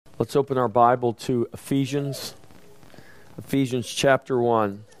Let's open our Bible to Ephesians chapter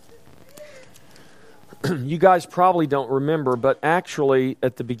 1. You guys probably don't remember, but actually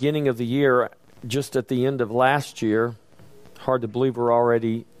at the beginning of the year, just at the end of last year, hard to believe we're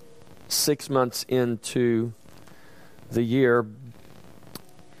already 6 months into the year,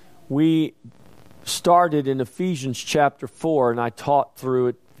 we started in Ephesians chapter 4, and I taught through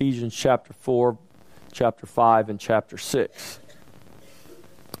it Ephesians chapter 4, chapter 5, and chapter 6.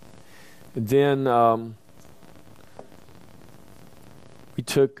 And then we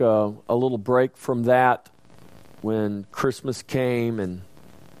took a little break from that when Christmas came and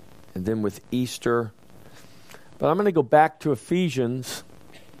then with Easter. But I'm going to go back to Ephesians,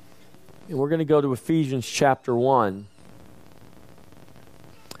 and we're going to go to Ephesians chapter 1.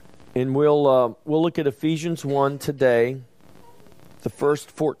 And we'll look at Ephesians 1 today, the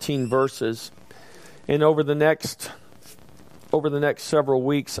first 14 verses. And over the next several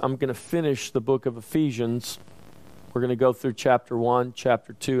weeks, I'm going to finish the book of Ephesians. We're going to go through chapter 1,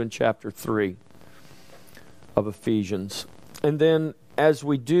 chapter 2, and chapter 3 of Ephesians. And then as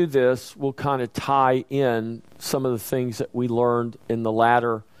we do this, we'll kind of tie in some of the things that we learned in the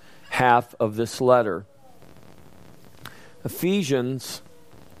latter half of this letter. Ephesians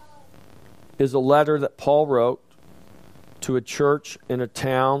is a letter that Paul wrote to a church in a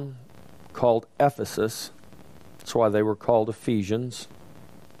town called Ephesus. That's why they were called Ephesians.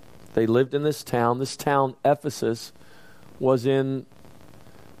 They lived in this town. This town, Ephesus, was in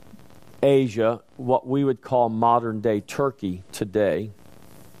Asia, what we would call modern-day Turkey today.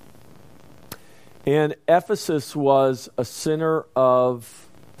 And Ephesus was a center of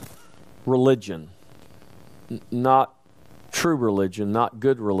religion, not true religion, not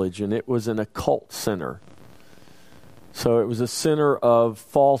good religion. It was an occult center. So it was a center of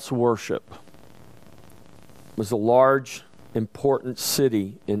false worship. It was a large, important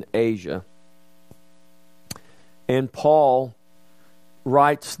city in Asia. And Paul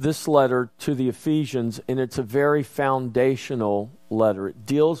writes this letter to the Ephesians, and it's a very foundational letter. It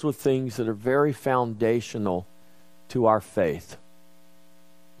deals with things that are very foundational to our faith.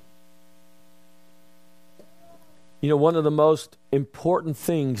 You know, one of the most important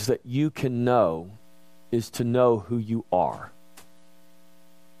things that you can know is to know who you are.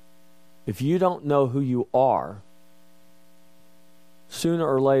 If you don't know who you are, sooner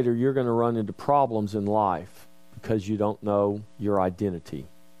or later you're going to run into problems in life because you don't know your identity.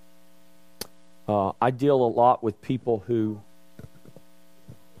 I deal a lot with people who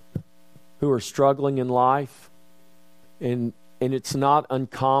are struggling in life, and it's not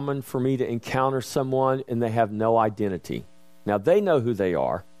uncommon for me to encounter someone and they have no identity. Now, they know who they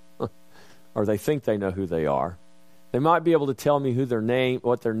are, or they think they know who they are. They might be able to tell me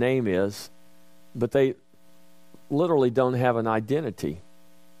what their name is, but they literally don't have an identity.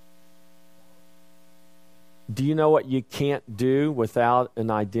 Do you know what you can't do without an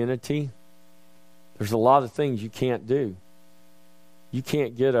identity? There's a lot of things you can't do. You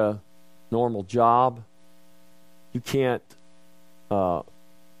can't get a normal job. You can't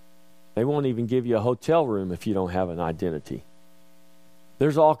they won't even give you a hotel room if you don't have an identity.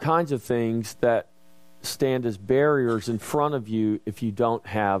 There's all kinds of things that stand as barriers in front of you if you don't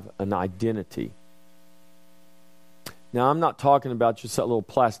have an identity. Now, I'm not talking about just that little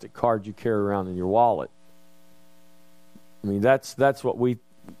plastic card you carry around in your wallet. I mean, that's what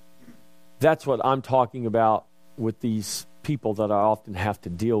I'm talking about with these people that I often have to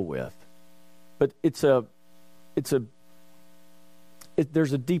deal with. But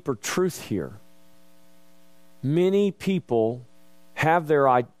there's a deeper truth here. Many people have their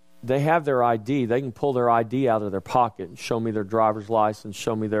ID. They can pull their ID out of their pocket and show me their driver's license,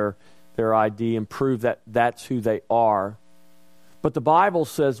 show me their ID, and prove that that's who they are. But the Bible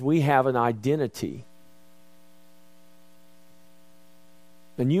says we have an identity.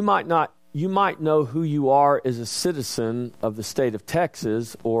 And you might know who you are as a citizen of the state of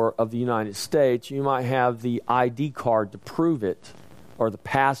Texas or of the United States. You might have the ID card to prove it, or the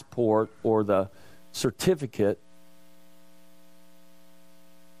passport, or the certificate.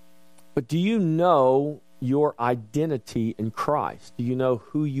 But do you know your identity in Christ? Do you know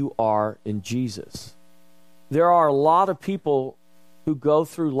who you are in Jesus? There are a lot of people who go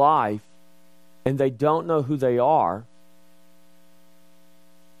through life and they don't know who they are.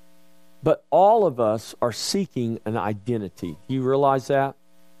 But all of us are seeking an identity. Do you realize that?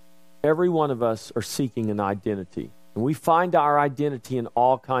 Every one of us are seeking an identity. And we find our identity in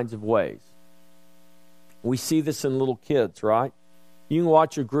all kinds of ways. We see this in little kids, right? You can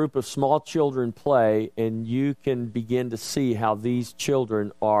watch a group of small children play, and you can begin to see how these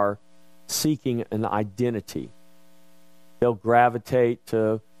children are seeking an identity. They'll gravitate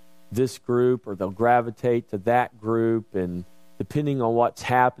to this group, or they'll gravitate to that group, and depending on what's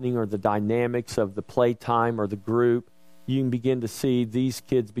happening or the dynamics of the playtime or the group, you can begin to see these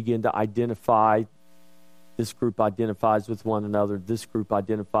kids begin to identify. This group identifies with one another. This group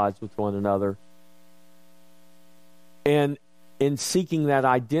identifies with one another. And in seeking that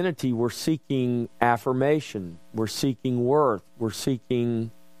identity, we're seeking affirmation. We're seeking worth. We're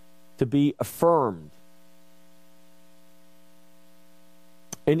seeking to be affirmed.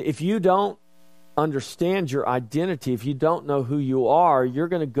 And if you don't understand your identity, if you don't know who you are, you're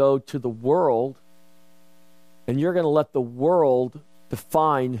going to go to the world and you're going to let the world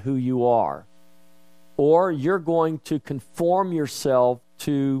define who you are. Or you're going to conform yourself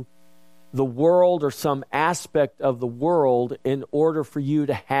to the world or some aspect of the world in order for you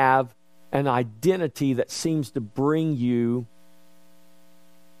to have an identity that seems to bring you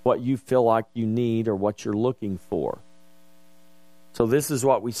what you feel like you need or what you're looking for. So this is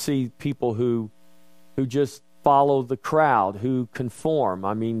what we see, people who just follow the crowd, who conform.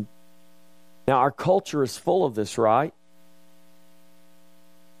 I mean, now our culture is full of this, right?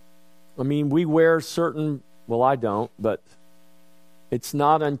 I mean, we wear certain, well, I don't, but it's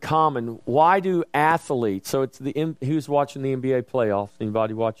not uncommon. Why do athletes, so it's who's watching the NBA playoffs?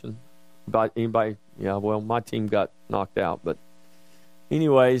 Anybody watching? Anybody? Yeah, well, my team got knocked out, but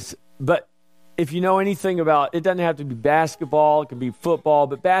anyways, but if you know anything about, it doesn't have to be basketball, it can be football,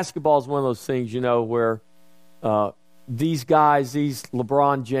 but basketball is one of those things, where these guys, these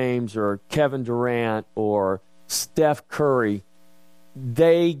LeBron James or Kevin Durant or Steph Curry,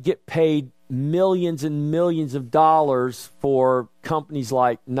 they get paid millions and millions of dollars for companies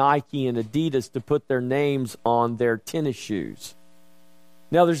like Nike and Adidas to put their names on their tennis shoes.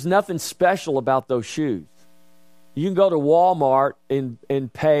 Now, there's nothing special about those shoes. You can go to Walmart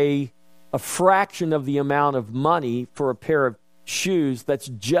and pay a fraction of the amount of money for a pair of shoes that's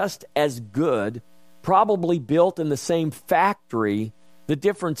just as good, probably built in the same factory. The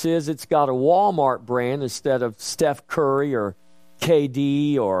difference is it's got a Walmart brand instead of Steph Curry or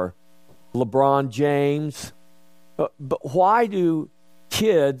KD or LeBron James. But why do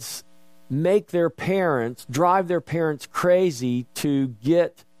kids drive their parents crazy to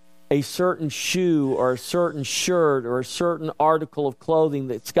get a certain shoe or a certain shirt or a certain article of clothing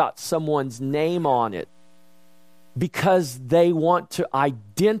that's got someone's name on it? Because they want to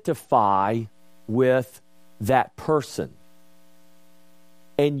identify with that person.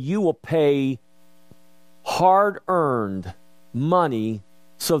 And you will pay hard-earned money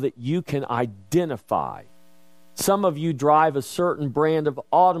so that you can identify. Some of you drive a certain brand of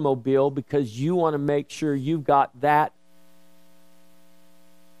automobile because you want to make sure you've got that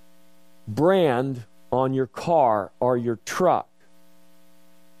brand on your car or your truck.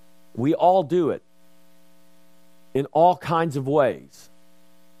 We all do it in all kinds of ways.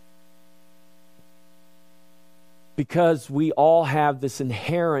 Because we all have this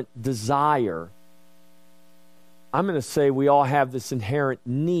inherent desire. I'm going to say we all have this inherent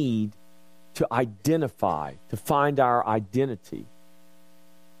need to identify, to find our identity.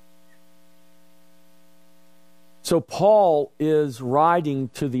 So Paul is writing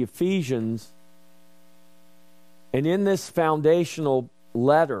to the Ephesians, and in this foundational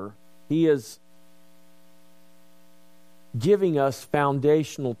letter, he is giving us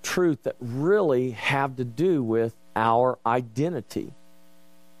foundational truth that really have to do with our identity.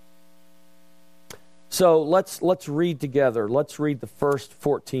 So let's read together. Let's read the first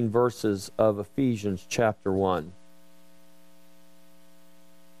 14 verses of Ephesians chapter 1.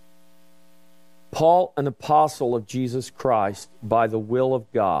 Paul, an apostle of Jesus Christ, by the will of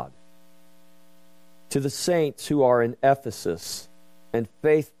God, to the saints who are in Ephesus and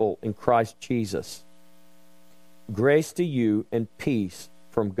faithful in Christ Jesus, grace to you and peace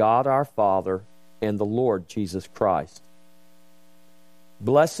from God our Father and the Lord Jesus Christ.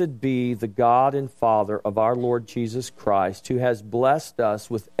 Blessed be the God and Father of our Lord Jesus Christ, who has blessed us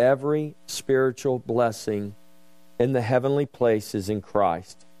with every spiritual blessing in the heavenly places in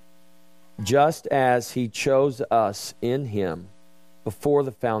Christ, just as he chose us in him before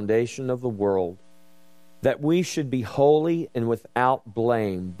the foundation of the world, that we should be holy and without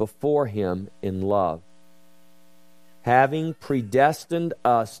blame before him in love, having predestined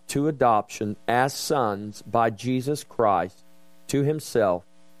us to adoption as sons by Jesus Christ to himself,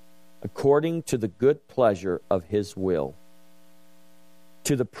 according to the good pleasure of his will,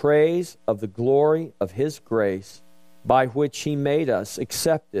 to the praise of the glory of his grace, by which he made us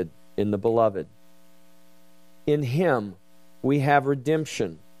accepted in the beloved. In him we have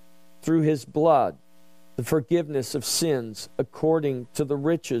redemption, through his blood, the forgiveness of sins, according to the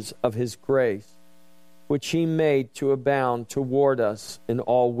riches of his grace, which he made to abound toward us in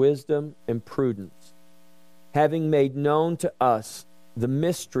all wisdom and prudence, having made known to us the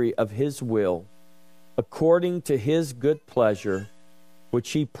mystery of his will, according to his good pleasure,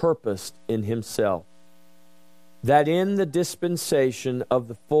 which he purposed in himself, that in the dispensation of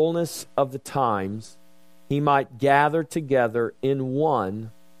the fullness of the times he might gather together in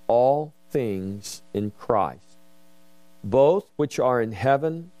one all things in Christ, both which are in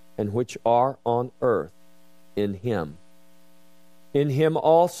heaven and which are on earth, in him. In him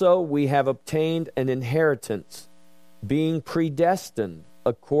also we have obtained an inheritance, being predestined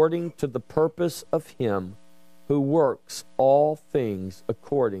according to the purpose of him who works all things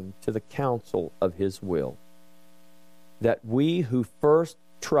according to the counsel of his will, that we who first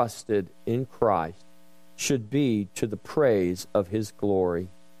trusted in Christ should be to the praise of his glory.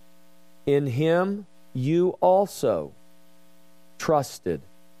 In him you also trusted,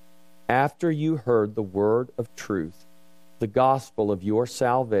 after you heard the word of truth, the gospel of your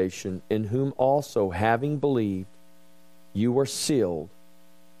salvation, in whom also, having believed, you were sealed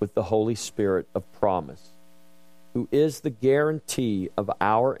with the Holy Spirit of promise, who is the guarantee of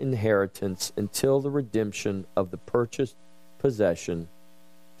our inheritance until the redemption of the purchased possession,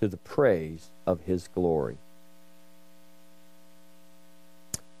 to the praise of his glory.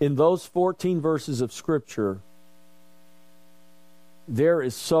 In those 14 verses of Scripture, there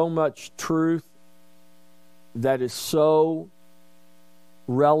is so much truth that is so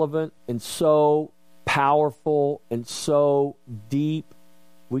relevant and so powerful and so deep.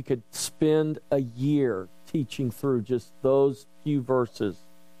 We could spend a year teaching through just those few verses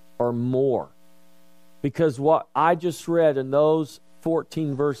or more. Because what I just read in those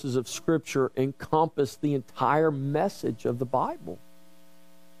 14 verses of Scripture encompass the entire message of the Bible.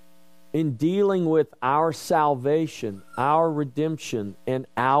 In dealing with our salvation, our redemption, and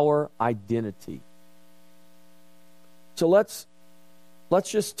our identity. So let's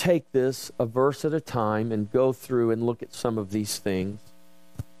just take this a verse at a time and go through and look at some of these things.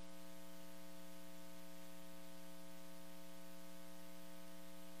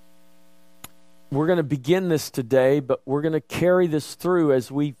 We're going to begin this today, but we're going to carry this through as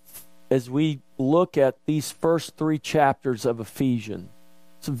we look at these first 3 chapters of Ephesians.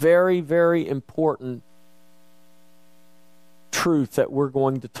 It's a very, very important truth that we're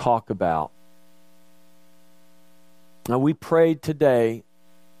going to talk about. Now, we prayed today,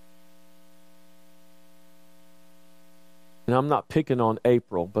 and I'm not picking on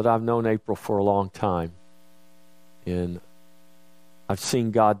April, but I've known April for a long time. And I've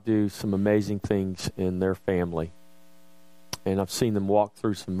seen God do some amazing things in their family. And I've seen them walk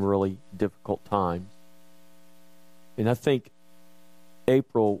through some really difficult times. And I think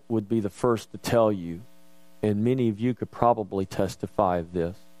April would be the first to tell you, and many of you could probably testify of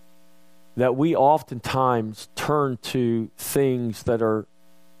this, that we oftentimes turn to things that are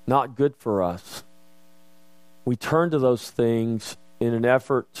not good for us. We turn to those things in an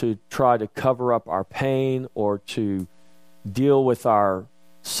effort to try to cover up our pain or to deal with our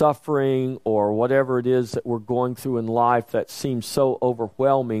suffering or whatever it is that we're going through in life that seems so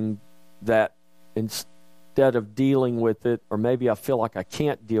overwhelming that instead of dealing with it, or maybe I feel like I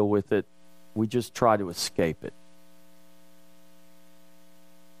can't deal with it, we just try to escape it.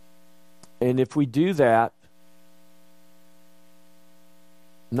 And if we do that,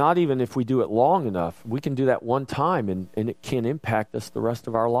 not even if we do it long enough, we can do that one time and it can impact us the rest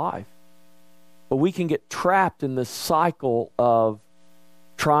of our life. But we can get trapped in this cycle of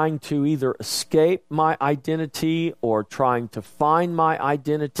trying to either escape my identity or trying to find my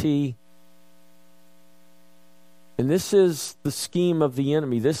identity. And this is the scheme of the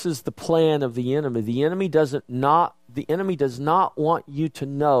enemy. This is the plan of the enemy. The enemy does not want you to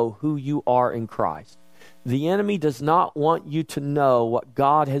know who you are in Christ. The enemy does not want you to know what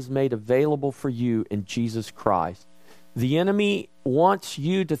God has made available for you in Jesus Christ. The enemy wants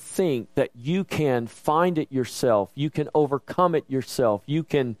you to think that you can find it yourself. You can overcome it yourself. You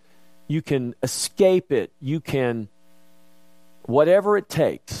can escape it. You can, whatever it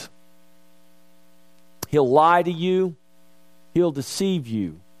takes. He'll lie to you. He'll deceive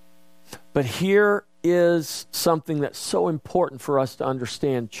you. But here is something that's so important for us to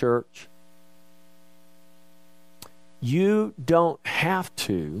understand, church. You don't have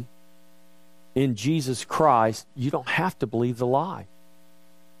to, in Jesus Christ, you don't have to believe the lie.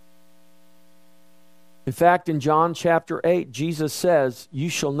 In fact, in John chapter 8, Jesus says, "You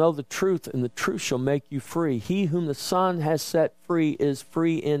shall know the truth, and the truth shall make you free. He whom the Son has set free is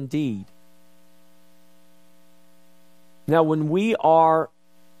free indeed." Now, when we are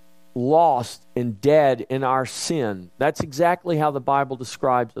lost and dead in our sin, that's exactly how the Bible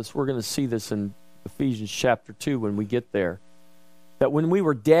describes us. We're going to see this in Ephesians chapter 2 when we get there. That when we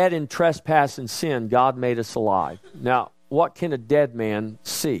were dead in trespass and sin, God made us alive. Now, what can a dead man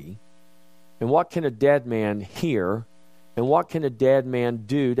see? And what can a dead man hear? And what can a dead man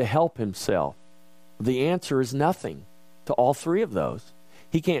do to help himself? The answer is nothing to all three of those.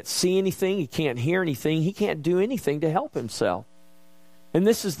 He can't see anything. He can't hear anything. He can't do anything to help himself. And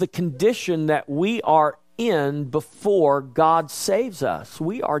this is the condition that we are in before God saves us.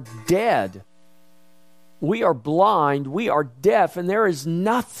 We are dead. We are blind. We are deaf. And there is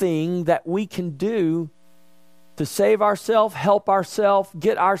nothing that we can do to save ourselves, help ourselves,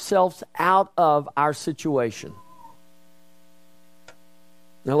 get ourselves out of our situation.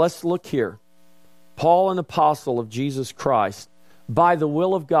 Now let's look here. Paul, an apostle of Jesus Christ, by the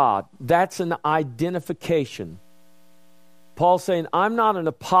will of God. That's an identification. Paul's saying, I'm not an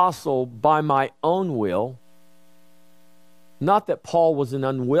apostle by my own will. Not that Paul was an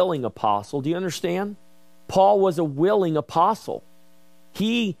unwilling apostle. Do you understand? Paul was a willing apostle.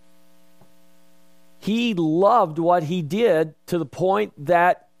 He loved what he did to the point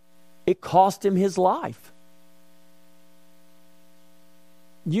that it cost him his life.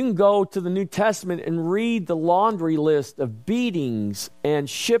 You can go to the New Testament and read the laundry list of beatings and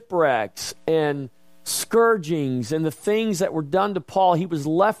shipwrecks and scourgings and the things that were done to Paul. He was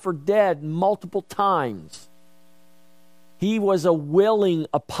left for dead multiple times. He was a willing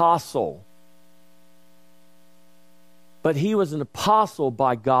apostle. But he was an apostle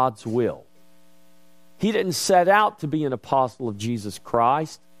by God's will. He didn't set out to be an apostle of Jesus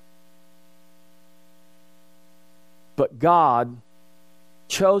Christ. But God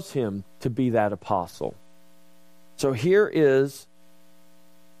chose him to be that apostle. So here is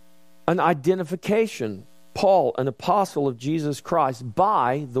an identification. Paul, an apostle of Jesus Christ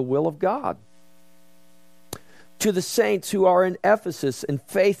by the will of God. To the saints who are in Ephesus and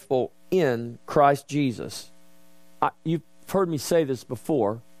faithful in Christ Jesus. You've heard me say this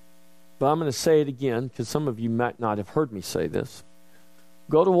before, but I'm going to say it again because some of you might not have heard me say this.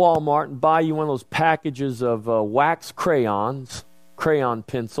 Go to Walmart and buy you one of those packages of wax crayons, crayon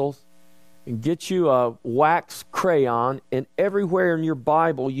pencils, and get you a wax crayon, and everywhere in your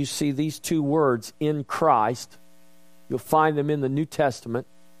Bible you see these two words, in Christ. You'll find them in the New Testament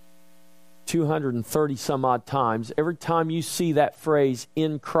 230 some odd times. Every time you see that phrase,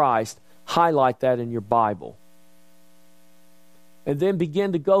 in Christ, highlight that in your Bible. And then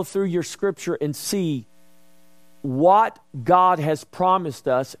begin to go through your scripture and see what God has promised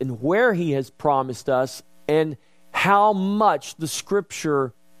us and where He has promised us and how much the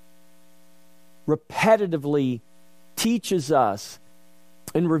scripture repetitively teaches us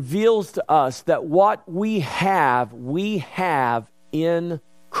and reveals to us that what we have in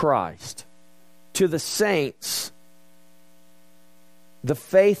Christ. To the saints, the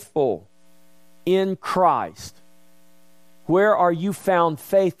faithful in Christ. Where are you found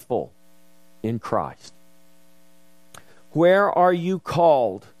faithful? In Christ. Where are you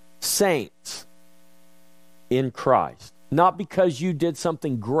called saints? In Christ. Not because you did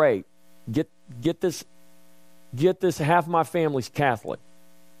something great. Get this, half my family's Catholic.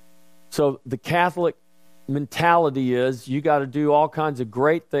 So the Catholic mentality is you got to do all kinds of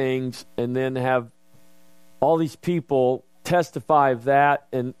great things and then have all these people testify of that,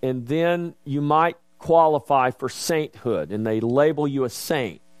 and then you might qualify for sainthood, and they label you a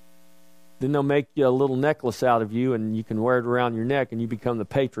saint. Then they'll make you a little necklace out of you, and you can wear it around your neck, and you become the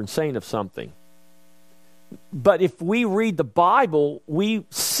patron saint of something. But if we read the Bible, we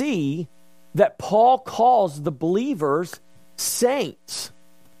see that Paul calls the believers saints.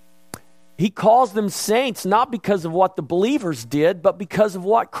 He calls them saints not because of what the believers did, but because of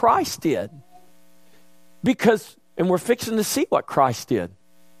what Christ did. And we're fixing to see what Christ did.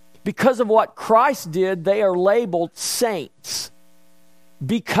 Because of what Christ did, they are labeled saints.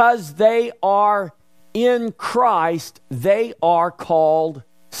 Because they are in Christ, they are called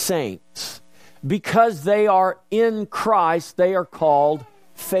saints. Because they are in Christ, they are called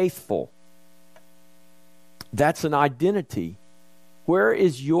faithful. That's an identity. Where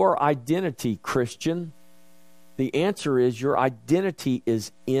is your identity, Christian? The answer is your identity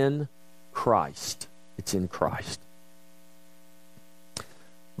is in Christ. It's in Christ.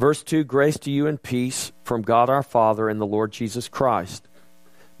 Verse 2, grace to you and peace from God our Father and the Lord Jesus Christ.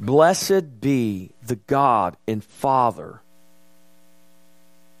 Blessed be the God and Father.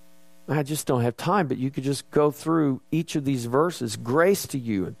 I just don't have time, but you could just go through each of these verses. Grace to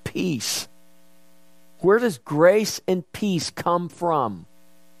you and peace. Where does grace and peace come from?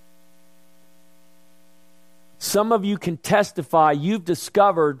 Some of you can testify you've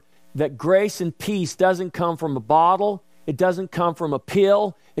discovered that grace and peace doesn't come from a bottle. It doesn't come from a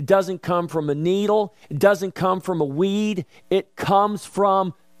pill. It doesn't come from a needle. It doesn't come from a weed. It comes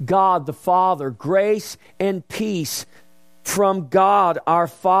from God the Father. Grace and peace from God our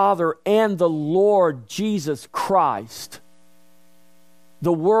Father and the Lord Jesus Christ.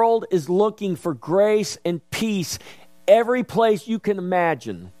 The world is looking for grace and peace every place you can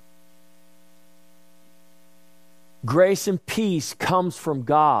imagine. Grace and peace comes from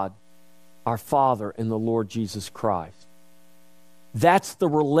God our Father and the Lord Jesus Christ. That's the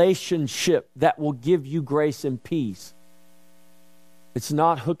relationship that will give you grace and peace. It's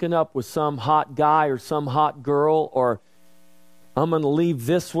not hooking up with some hot guy or some hot girl, or I'm going to leave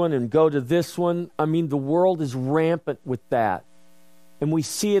this one and go to this one. I mean, the world is rampant with that. And we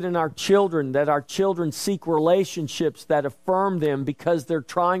see it in our children, that our children seek relationships that affirm them because they're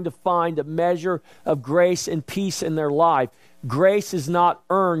trying to find a measure of grace and peace in their life. Grace is not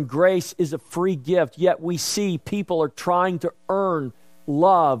earned. Grace is a free gift. Yet we see people are trying to earn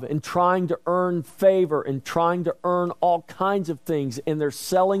love and trying to earn favor and trying to earn all kinds of things. And they're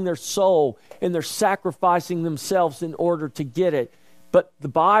selling their soul and they're sacrificing themselves in order to get it. But the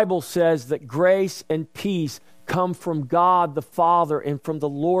Bible says that grace and peace come from God the Father and from the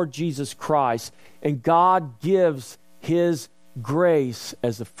Lord Jesus Christ. And God gives His grace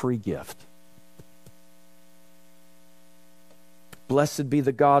as a free gift. Blessed be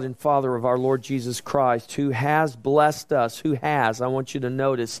the God and Father of our Lord Jesus Christ, who has blessed us. Who has? I want you to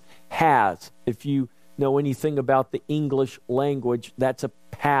notice has. If you know anything about the English language, that's a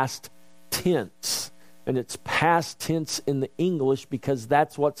past tense. And it's past tense in the English because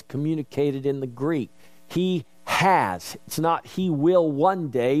that's what's communicated in the Greek. He has. It's not He will one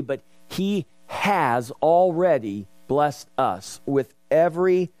day, but He has already blessed us with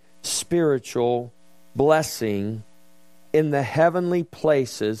every spiritual blessing in the heavenly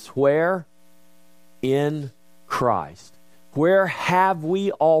places. Where? In Christ. Where have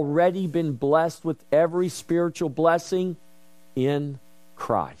we already been blessed with every spiritual blessing? In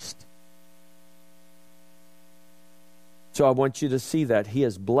Christ. So I want you to see that He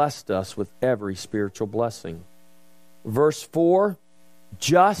has blessed us with every spiritual blessing. Verse 4,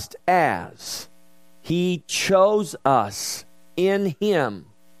 just as He chose us in Him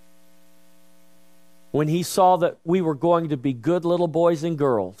when He saw that we were going to be good little boys and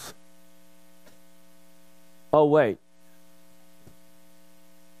girls. Oh, wait.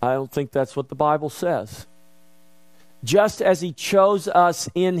 I don't think that's what the Bible says. Just as He chose us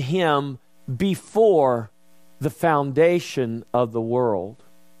in Him before the foundation of the world.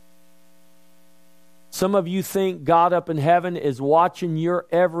 Some of you think God up in heaven is watching your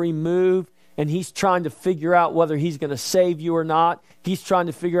every move, and He's trying to figure out whether He's going to save you or not. He's trying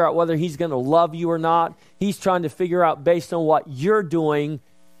to figure out whether He's going to love you or not. He's trying to figure out, based on what you're doing,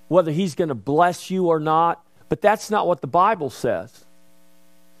 whether He's going to bless you or not. But that's not what the Bible says.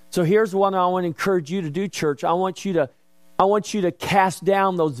 So here's what I want to encourage you to do, church. I want you to cast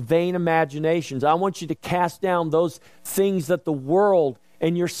down those vain imaginations. I want you to cast down those things that the world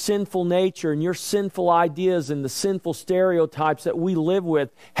and your sinful nature and your sinful ideas and the sinful stereotypes that we live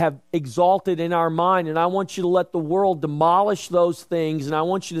with have exalted in our mind. And I want you to let the world demolish those things. And I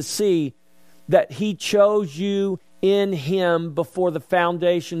want you to see that He chose you in Him before the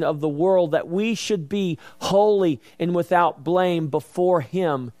foundation of the world, that we should be holy and without blame before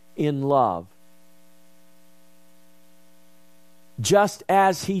Him in love. Just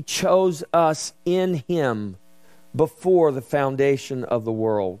as He chose us in Him before the foundation of the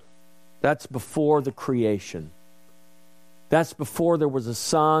world. That's before the creation. That's before there was a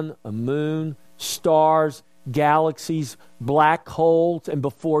sun, a moon, stars, galaxies, black holes, and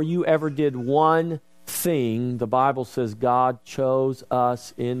before you ever did one thing. The Bible says God chose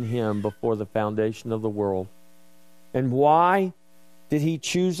us in Him before the foundation of the world. And why did He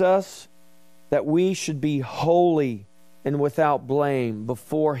choose us? That we should be holy and without blame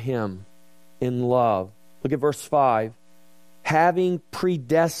before Him in love. Look at verse 5. Having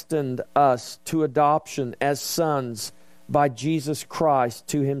predestined us to adoption as sons by Jesus Christ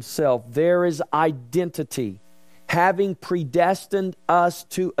to Himself. There is identity. Having predestined us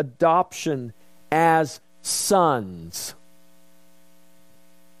to adoption as sons.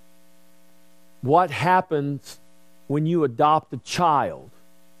 What happens when you adopt a child?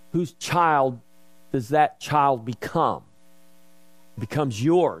 Whose child does that child become? It becomes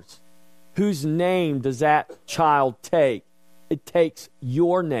yours. Whose name does that child take? It takes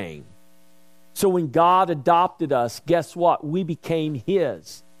your name. So when God adopted us, guess what? We became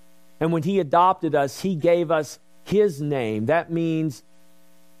His. And when He adopted us, He gave us His name. That means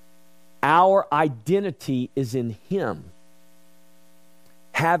our identity is in Him.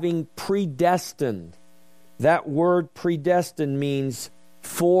 Having predestined. That word predestined means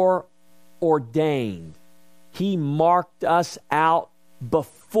foreordained. He marked us out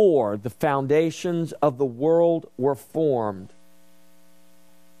before the foundations of the world were formed,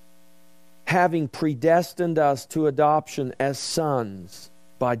 having predestined us to adoption as sons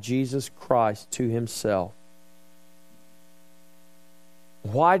by Jesus Christ to himself.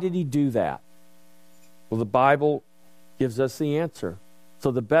 Why did he do that? Well, the Bible gives us the answer.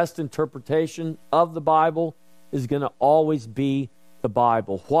 So the best interpretation of the Bible is going to always be the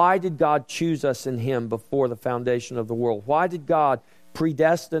Bible. Why did God choose us in him before the foundation of the world? Why did God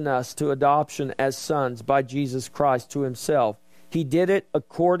predestine us to adoption as sons by Jesus Christ to himself? He did it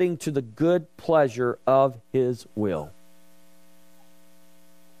according to the good pleasure of his will.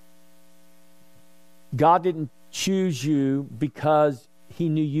 God didn't choose you because he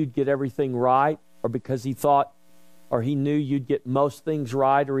knew you'd get everything right, or because he thought, or he knew you'd get most things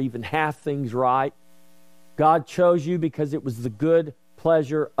right, or even half things right. God chose you because it was the good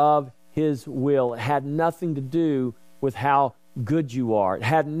pleasure of his will. It had nothing to do with how good you are. It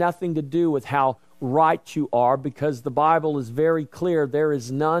had nothing to do with how right you are, because the Bible is very clear. There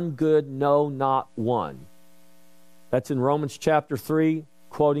is none good, no, not one. That's in Romans chapter 3,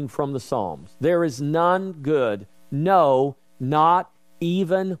 quoting from the Psalms. There is none good, no, not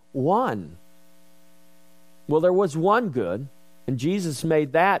even one. Well, there was one good, and Jesus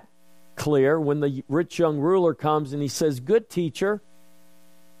made that clear when the rich young ruler comes and he says, "Good teacher."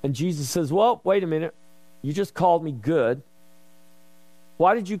 And Jesus says, "Well, wait a minute. You just called me good.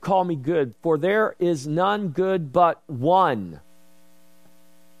 Why did you call me good? For there is none good but one,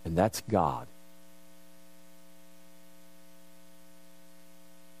 and that's God."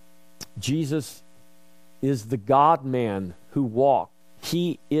 Jesus is the God-man who walked.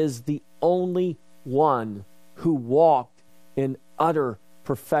 He is the only one who walked in utter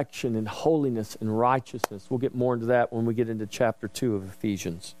perfection and holiness and righteousness. We'll get more into that when we get into chapter 2 of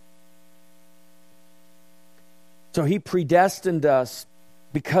Ephesians. So he predestined us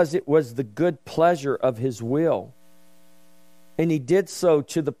because it was the good pleasure of his will. And he did so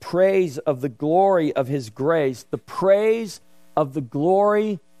to the praise of the glory of his grace. The praise of the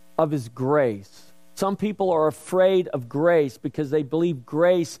glory of his grace. Some people are afraid of grace because they believe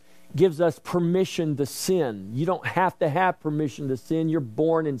grace gives us permission to sin. You don't have to have permission to sin. You're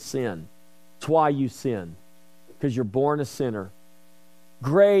born in sin. That's why you sin, because you're born a sinner.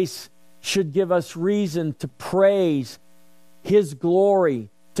 Grace should give us reason to praise his glory,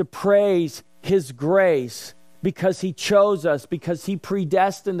 to praise his grace, because he chose us, because he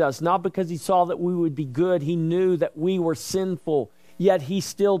predestined us, not because he saw that we would be good. He knew that we were sinful, yet he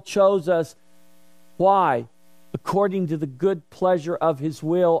still chose us. Why? According to the good pleasure of his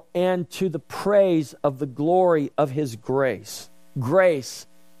will and to the praise of the glory of his grace. Grace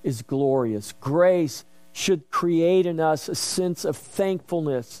is glorious. Grace should create in us a sense of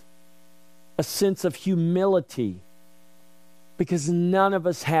thankfulness, a sense of humility, because none of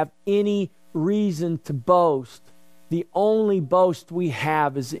us have any reason to boast. The only boast we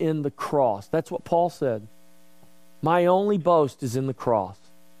have is in the cross. That's what Paul said. My only boast is in the cross.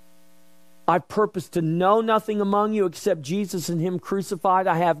 I purpose to know nothing among you except Jesus and him crucified.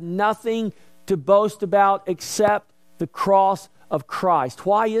 I have nothing to boast about except the cross of Christ.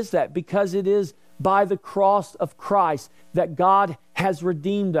 Why is that? Because it is by the cross of Christ that God has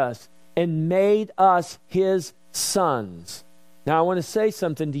redeemed us and made us his sons. Now, I want to say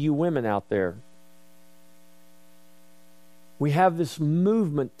something to you women out there. We have this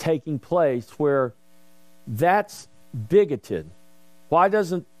movement taking place where that's bigoted. Why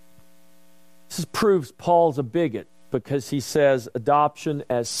doesn't this proves Paul's a bigot, because he says adoption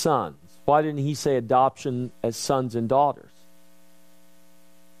as sons. Why didn't he say adoption as sons and daughters?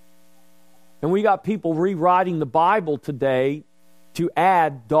 And we got people rewriting the Bible today to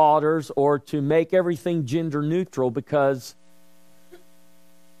add daughters or to make everything gender neutral because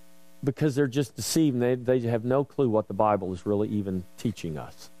they're just deceived. They have no clue what the Bible is really even teaching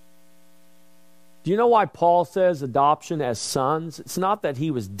us. Do you know why Paul says adoption as sons? It's not that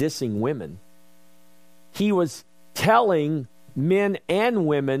he was dissing women. He was telling men and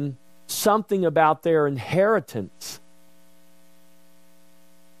women something about their inheritance.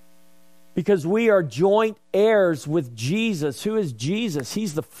 Because we are joint heirs with Jesus. Who is Jesus?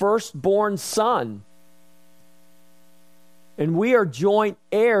 He's the firstborn son. And we are joint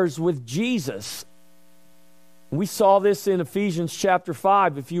heirs with Jesus. We saw this in Ephesians chapter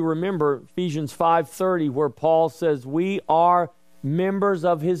 5. If you remember Ephesians 5:30, where Paul says we are members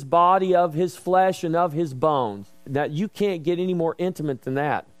of his body, of his flesh, and of his bones. Now, you can't get any more intimate than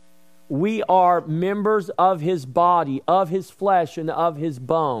that. We are members of his body, of his flesh, and of his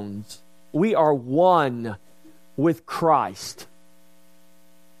bones. We are one with Christ.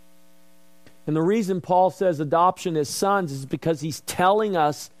 And the reason Paul says adoption as sons is because he's telling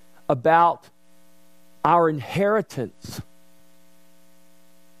us about our inheritance.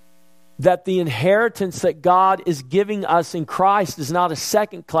 That the inheritance that God is giving us in Christ is not a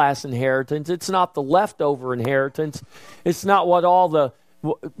second-class inheritance. It's not the leftover inheritance. It's not what all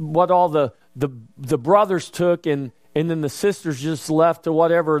the brothers took and then the sisters just left to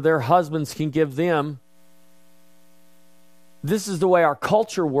whatever their husbands can give them. This is the way our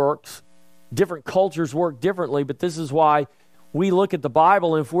culture works. Different cultures work differently, but this is why we look at the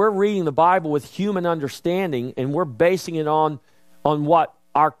Bible. And if we're reading the Bible with human understanding and we're basing it on what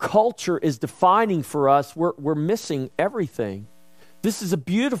our culture is defining for us, we're missing everything. This is a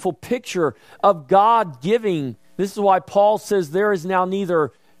beautiful picture of God giving. This is why Paul says there is now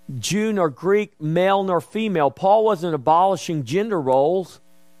neither Jew nor Greek, male nor female. Paul wasn't abolishing gender roles.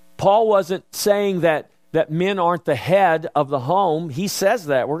 Paul wasn't saying that men aren't the head of the home. He says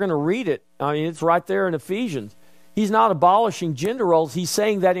that. We're going to read it. I mean, it's right there in Ephesians. He's not abolishing gender roles. He's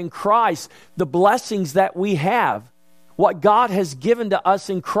saying that in Christ, the blessings that we have, what God has given to us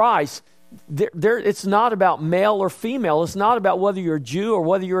in Christ, it's not about male or female. It's not about whether you're a Jew or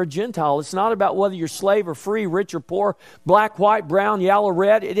whether you're a Gentile. It's not about whether you're slave or free, rich or poor, black, white, brown, yellow,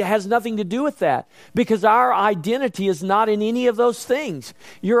 red. It has nothing to do with that because our identity is not in any of those things.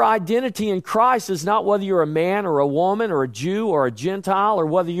 Your identity in Christ is not whether you're a man or a woman or a Jew or a Gentile or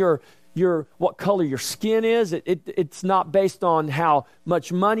whether you're what color your skin is. It's not based on how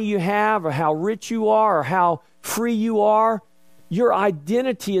much money you have or how rich you are or how free you are. Your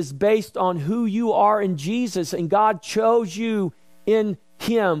identity is based on who you are in Jesus, and God chose you in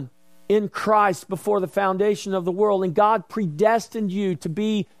Him, in Christ, before the foundation of the world, and God predestined you to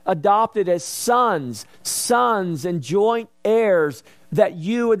be adopted as sons and joint heirs, that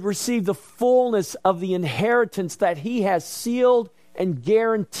you would receive the fullness of the inheritance that He has sealed and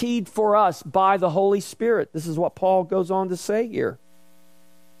guaranteed for us by the Holy Spirit. This is what Paul goes on to say here.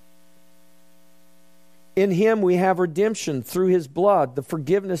 In Him we have redemption through His blood, the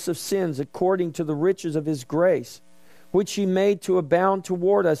forgiveness of sins according to the riches of His grace, which He made to abound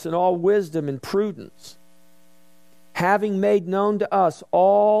toward us in all wisdom and prudence, having made known to us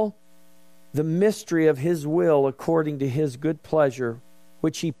all the mystery of His will according to His good pleasure,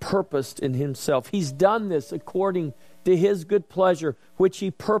 which He purposed in Himself. He's done this according to His good pleasure, which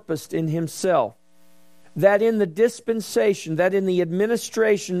He purposed in Himself, that in the dispensation, that in the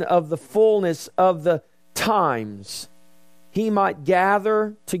administration of the fullness of the times, He might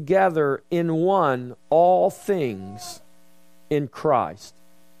gather together in one all things in Christ,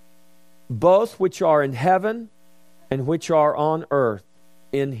 both which are in heaven and which are on earth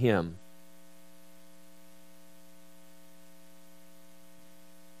in Him.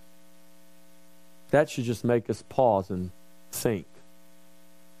 That should just make us pause and think.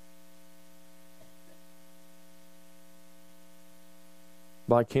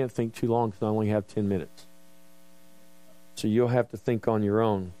 But I can't think too long because I only have 10 minutes. So you'll have to think on your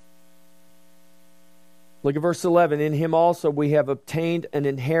own. Look at verse 11. In Him also we have obtained an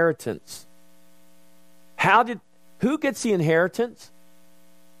inheritance. Who gets the inheritance?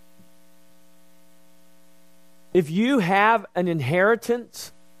 If you have an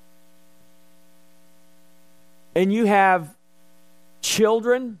inheritance and you have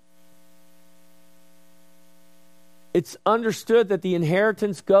children, it's understood that the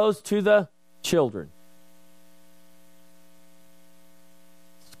inheritance goes to the children.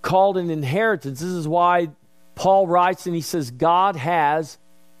 It's called an inheritance. This is why Paul writes and he says, God has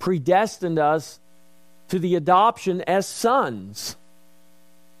predestined us to the adoption as sons.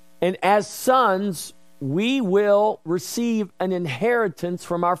 And as sons, we will receive an inheritance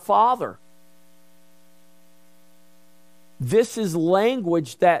from our Father. This is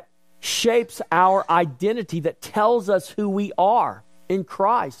language that shapes our identity, that tells us who we are in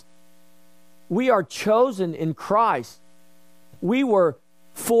Christ. We are chosen in Christ. We were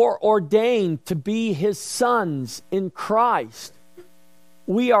foreordained to be His sons in Christ.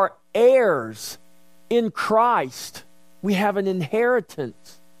 We are heirs in Christ. We have an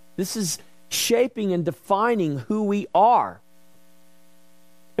inheritance. This is shaping and defining who we are.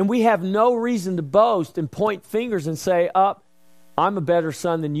 And we have no reason to boast and point fingers and say, I'm a better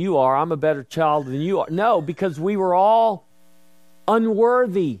son than you are. I'm a better child than you are. No, because we were all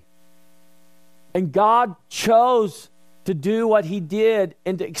unworthy. And God chose to do what He did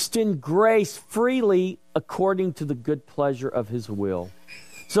and to extend grace freely according to the good pleasure of His will.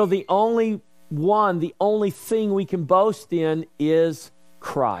 So the only thing we can boast in is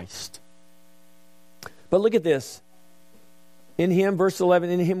Christ. But look at this. In him, verse 11,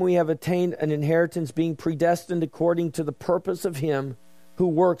 in him we have attained an inheritance, being predestined according to the purpose of him who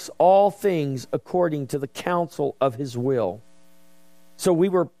works all things according to the counsel of his will. So we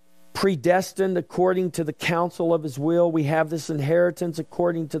were predestined according to the counsel of his will. We have this inheritance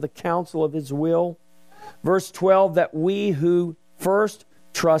according to the counsel of his will. Verse 12, that we who first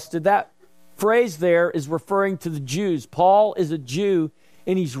trusted. That phrase there is referring to the Jews. Paul is a Jew,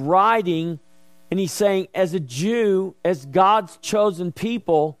 and he's writing, and he's saying, as a Jew, as God's chosen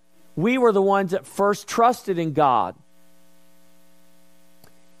people, we were the ones that first trusted in God.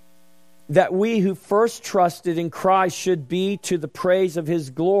 That we who first trusted in Christ should be to the praise of his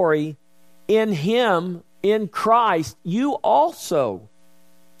glory. In him, in Christ, you also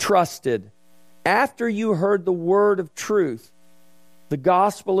trusted after you heard the word of truth, the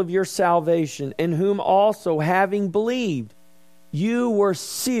gospel of your salvation, in whom also, having believed, you were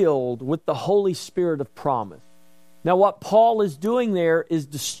sealed with the Holy Spirit of promise. Now, what Paul is doing there is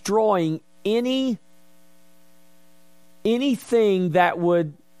destroying anything that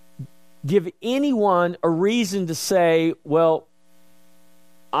would give anyone a reason to say, well,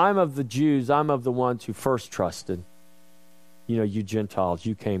 I'm of the Jews, I'm of the ones who first trusted. You know, you Gentiles,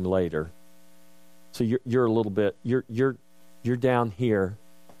 you came later. So you're a little bit, you're down here,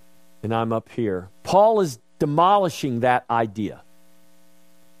 and I'm up here. Paul is demolishing that idea.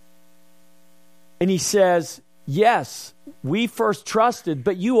 And he says, yes, we first trusted,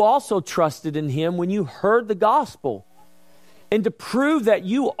 but you also trusted in him when you heard the gospel. And to prove that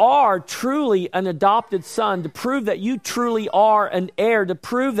you are truly an adopted son, to prove that you truly are an heir, to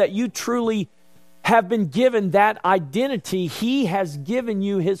prove that you truly have been given that identity, he has given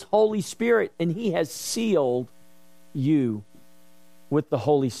you his Holy Spirit, and he has sealed you with the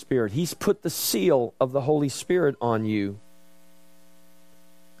Holy Spirit. He's put the seal of the Holy Spirit on you.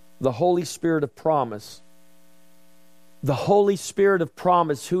 The Holy Spirit of promise. The Holy Spirit of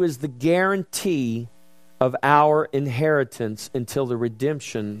promise, who is the guarantee of our inheritance until the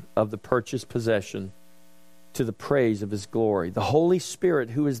redemption of the purchased possession, to the praise of his glory. The Holy Spirit,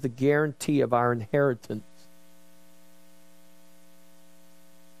 who is the guarantee of our inheritance.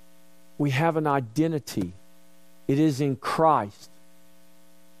 We have an identity. It is in Christ.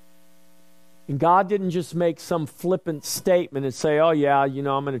 And God didn't just make some flippant statement and say, oh yeah, you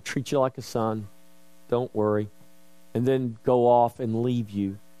know, I'm going to treat you like a son. Don't worry. And then go off and leave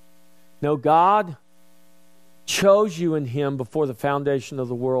you. No, God chose you in him before the foundation of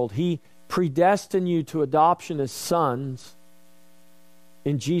the world. He predestined you to adoption as sons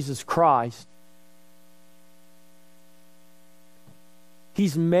in Jesus Christ.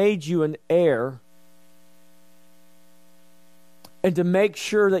 He's made you an heir. And to make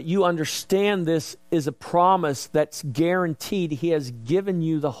sure that you understand this is a promise that's guaranteed, he has given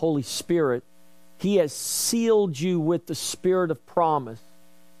you the Holy Spirit. He has sealed you with the Spirit of promise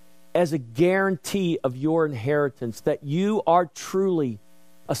as a guarantee of your inheritance, that you are truly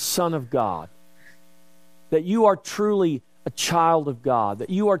a son of God, that you are truly a child of God, that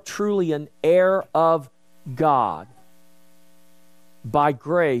you are truly an heir of God by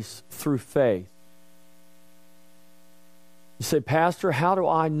grace through faith. You say, Pastor, how do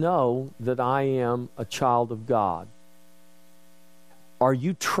I know that I am a child of God? Are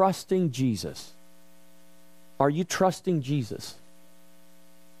you trusting Jesus? Are you trusting Jesus?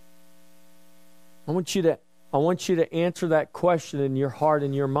 I want you to answer that question in your heart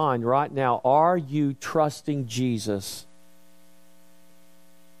and your mind right now. Are you trusting Jesus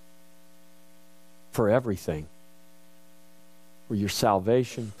for everything? For your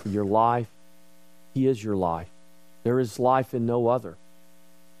salvation, for your life? He is your life. There is life in no other.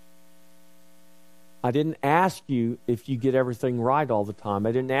 I didn't ask you if you get everything right all the time.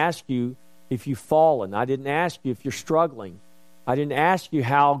 I didn't ask you if you've fallen. I didn't ask you if you're struggling. I didn't ask you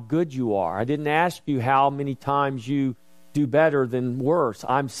how good you are. I didn't ask you how many times you do better than worse.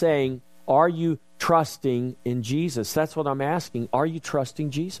 I'm saying, are you trusting in Jesus? That's what I'm asking. Are you trusting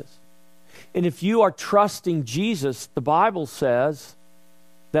Jesus? And if you are trusting Jesus, the Bible says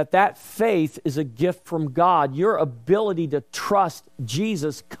that faith is a gift from God. Your ability to trust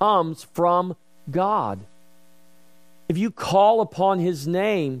Jesus comes from God. If you call upon his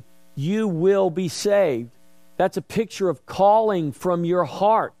name, you will be saved. That's a picture of calling from your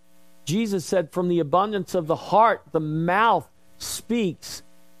heart. Jesus said, from the abundance of the heart, the mouth speaks.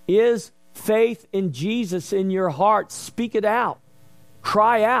 Is faith in Jesus in your heart? Speak it out.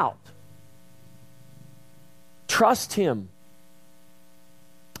 Cry out. Trust him.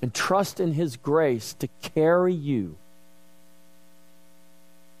 And trust in his grace to carry you.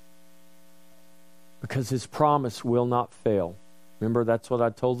 Because his promise will not fail. Remember, that's what I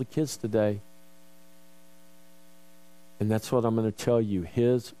told the kids today. And that's what I'm going to tell you.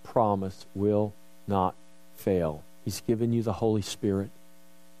 His promise will not fail. He's given you the Holy Spirit.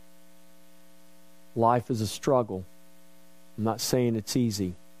 Life is a struggle. I'm not saying it's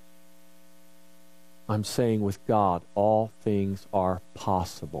easy. I'm saying with God, all things are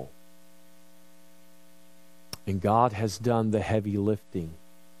possible. And God has done the heavy lifting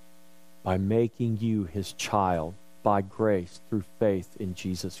by making you His child by grace through faith in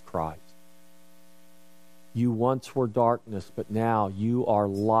Jesus Christ. You once were darkness, but now you are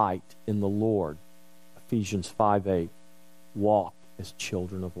light in the Lord. Ephesians 5:8. Walk as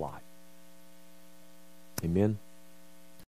children of light. Amen.